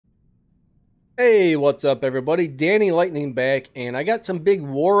Hey, what's up everybody? Danny Lightning back, and I got some big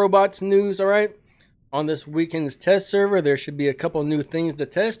War Robots news, alright? On this weekend's test server, there should be a couple new things to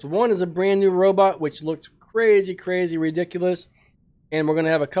test. One is a brand new robot, which looks crazy ridiculous. And we're going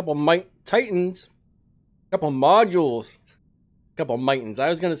to have a couple Titans, a couple modules, a couple Mitons. I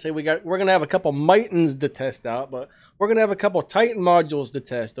was going to say we're going to have a couple Mitons to test out, but we're going to have a couple Titan modules to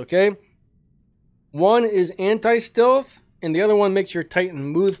test, okay? One is anti-stealth, and the other one makes your Titan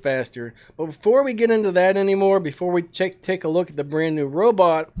move faster. But before we get into that anymore, before we take a look at the brand new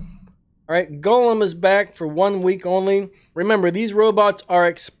robot, alright, Golem is back for 1 week only. Remember, these robots are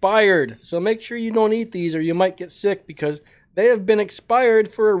expired, so make sure you don't eat these or you might get sick because they have been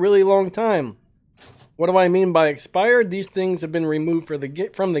expired for a really long time. What do I mean by expired? These things have been removed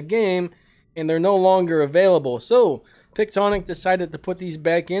from the game and they're no longer available. So Pictonic decided to put these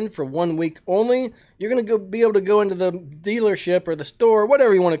back in for 1 week only. You're going to be able to go into the dealership or the store,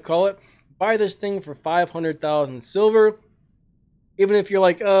 whatever you want to call it, buy this thing for 500,000 silver. Even if you're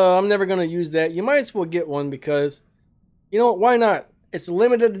like, I'm never going to use that, you might as well get one because, you know, why not? It's a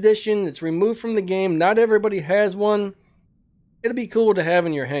limited edition. It's removed from the game. Not everybody has one. It'd be cool to have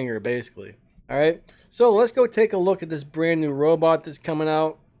in your hangar, basically. All right, so let's go take a look at this brand new robot that's coming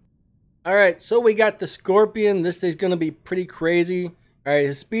out. Alright, so we got the Scorpion. This thing's going to be pretty crazy. Alright,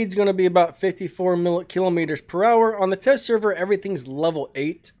 his speed's going to be about 54 kilometers per hour. On the test server, everything's level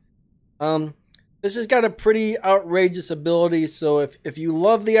 8. This has got a pretty outrageous ability, so if you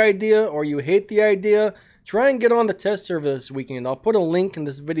love the idea or you hate the idea, try and get on the test server this weekend. I'll put a link in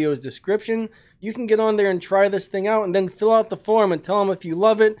this video's description. You can get on there and try this thing out and then fill out the form and tell them if you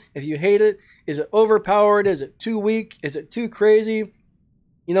love it, if you hate it. Is it overpowered? Is it too weak? Is it too crazy?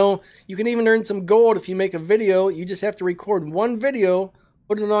 You know, you can even earn some gold if you make a video. You just have to record one video,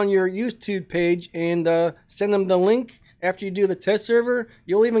 put it on your YouTube page, and send them the link after you do the test server.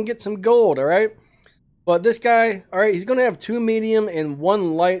 You'll even get some gold, all right? But this guy, all right, he's going to have 2 medium and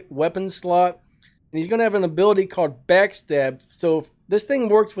 1 light weapon slot. And he's going to have an ability called Backstab. So this thing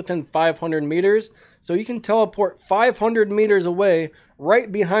works within 500 meters. So you can teleport 500 meters away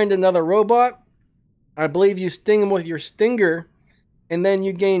right behind another robot. I believe you sting him with your stinger. And then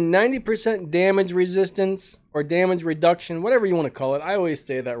you gain 90% damage resistance or damage reduction, whatever you want to call it. I always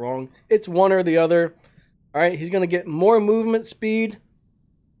say that wrong. It's one or the other. All right, he's going to get more movement speed.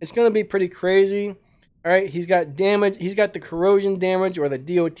 It's going to be pretty crazy. All right, he's got damage. He's got the corrosion damage or the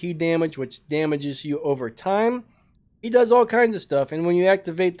DOT damage, which damages you over time. He does all kinds of stuff. And when you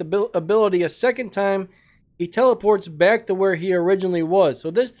activate the ability a second time, he teleports back to where he originally was.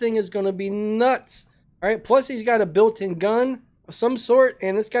 So this thing is going to be nuts. All right, plus he's got a built-in gun of some sort,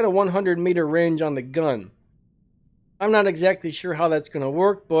 and it's got a 100-meter range on the gun. I'm not exactly sure how that's going to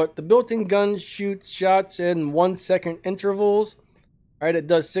work, but the built-in gun shoots shots in 1-second intervals. All right, it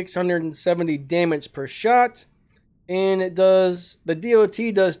does 670 damage per shot, and the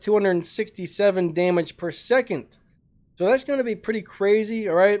DOT does 267 damage per second. So that's going to be pretty crazy.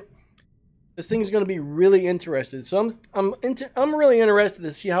 All right, this thing's going to be really interesting. So I'm really interested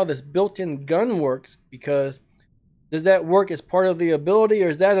to see how this built-in gun works, because does that work as part of the ability, or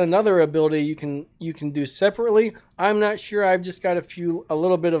is that another ability you can do separately? I'm not sure. I've just got a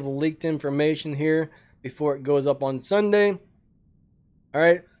little bit of leaked information here before it goes up on Sunday. All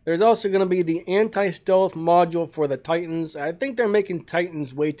right. There's also going to be the anti-stealth module for the Titans. I think they're making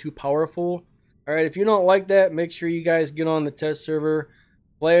Titans way too powerful. All right. If you don't like that, make sure you guys get on the test server,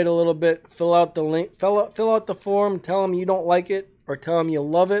 play it a little bit, fill out the link, fill out the form, tell them you don't like it or tell them you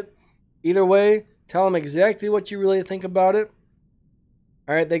love it. Either way, tell them exactly what you really think about it.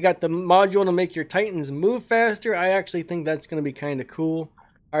 All right, they got the module to make your Titans move faster. I actually think that's going to be kind of cool.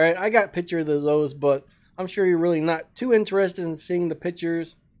 All right, I got pictures of those, but I'm sure you're really not too interested in seeing the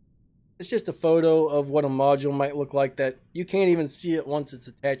pictures. It's just a photo of what a module might look like that you can't even see it once it's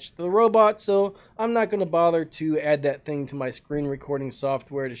attached to the robot. So I'm not going to bother to add that thing to my screen recording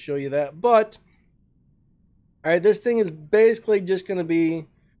software to show you that. But, all right, this thing is basically just going to be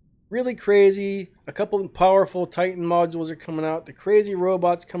really crazy. A couple of powerful Titan modules are coming out. The crazy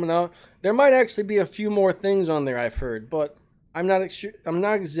robots coming out. There might actually be a few more things on there, I've heard, but I'm not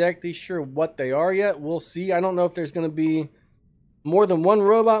exactly sure what they are yet. We'll see. I don't know if there's going to be more than one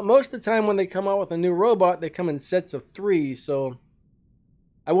robot. Most of the time when they come out with a new robot, they come in sets of 3. So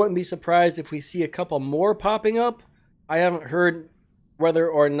I wouldn't be surprised if we see a couple more popping up. I haven't heard whether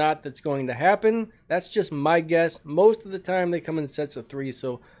or not that's going to happen. That's just my guess. Most of the time they come in sets of 3.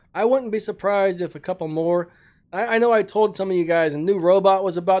 So I wouldn't be surprised if a couple more. I know I told some of you guys a new robot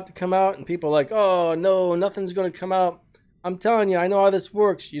was about to come out, and people are like, oh no, nothing's going to come out. I'm telling you, I know how this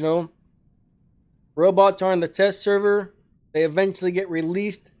works, you know. Robots are on the test server. They eventually get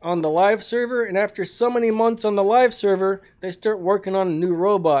released on the live server, and after so many months on the live server, they start working on new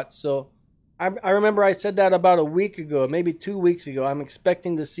robots. So I remember I said that about a week ago, maybe 2 weeks ago. I'm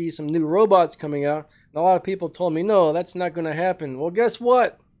expecting to see some new robots coming out. And a lot of people told me, no, that's not going to happen. Well, guess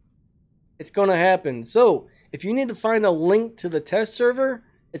what? It's going to happen. So if you need to find a link to the test server,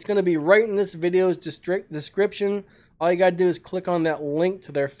 it's going to be right in this video's description. All you got to do is click on that link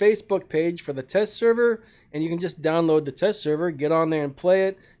to their Facebook page for the test server, and you can just download the test server, get on there and play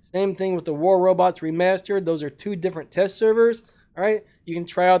it. Same thing with the War Robots Remastered. Those are 2 different test servers. All right, you can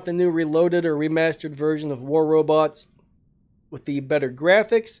try out the new reloaded or remastered version of War Robots with the better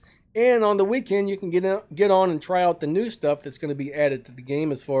graphics. And on the weekend, you can get on and try out the new stuff that's going to be added to the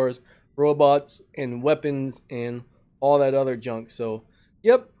game as far as robots and weapons and all that other junk. So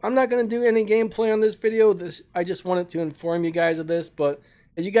yep, I'm not going to do any gameplay on this video. I just wanted to inform you guys of this. But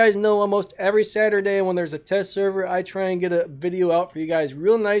as you guys know, almost every Saturday when there's a test server, I try and get a video out for you guys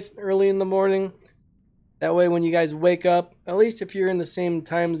real nice and early in the morning. That way when you guys wake up, at least if you're in the same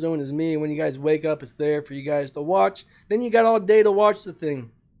time zone as me, when you guys wake up, it's there for you guys to watch. Then you got all day to watch the thing.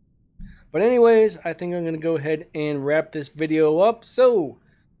 But anyways, I think I'm going to go ahead and wrap this video up. So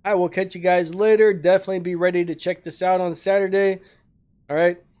I will catch you guys later. Definitely be ready to check this out on Saturday.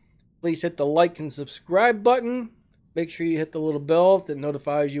 Alright, please hit the like and subscribe button. Make sure you hit the little bell that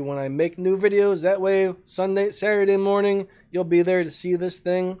notifies you when I make new videos. That way, Saturday morning, you'll be there to see this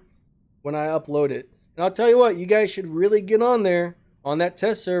thing when I upload it. And I'll tell you what, you guys should really get on there, on that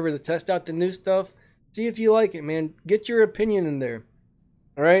test server to test out the new stuff. See if you like it, man. Get your opinion in there.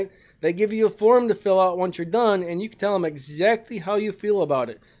 Alright? They give you a form to fill out once you're done, and you can tell them exactly how you feel about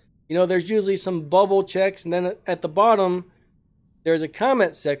it. You know, there's usually some bubble checks, and then at the bottom, there's a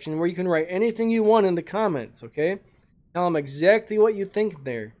comment section where you can write anything you want in the comments, okay? Tell them exactly what you think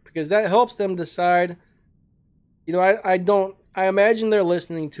there, because that helps them decide. You know, I imagine they're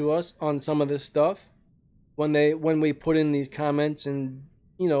listening to us on some of this stuff when we put in these comments, and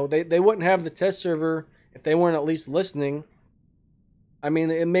you know, they wouldn't have the test server if they weren't at least listening. I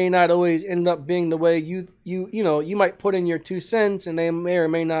mean, it may not always end up being the way you know, you might put in your 2 cents and they may or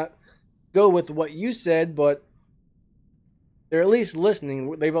may not go with what you said, but they're at least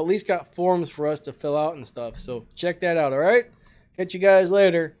listening. They've at least got forms for us to fill out and stuff. So check that out, all right? Catch you guys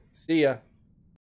later. See ya.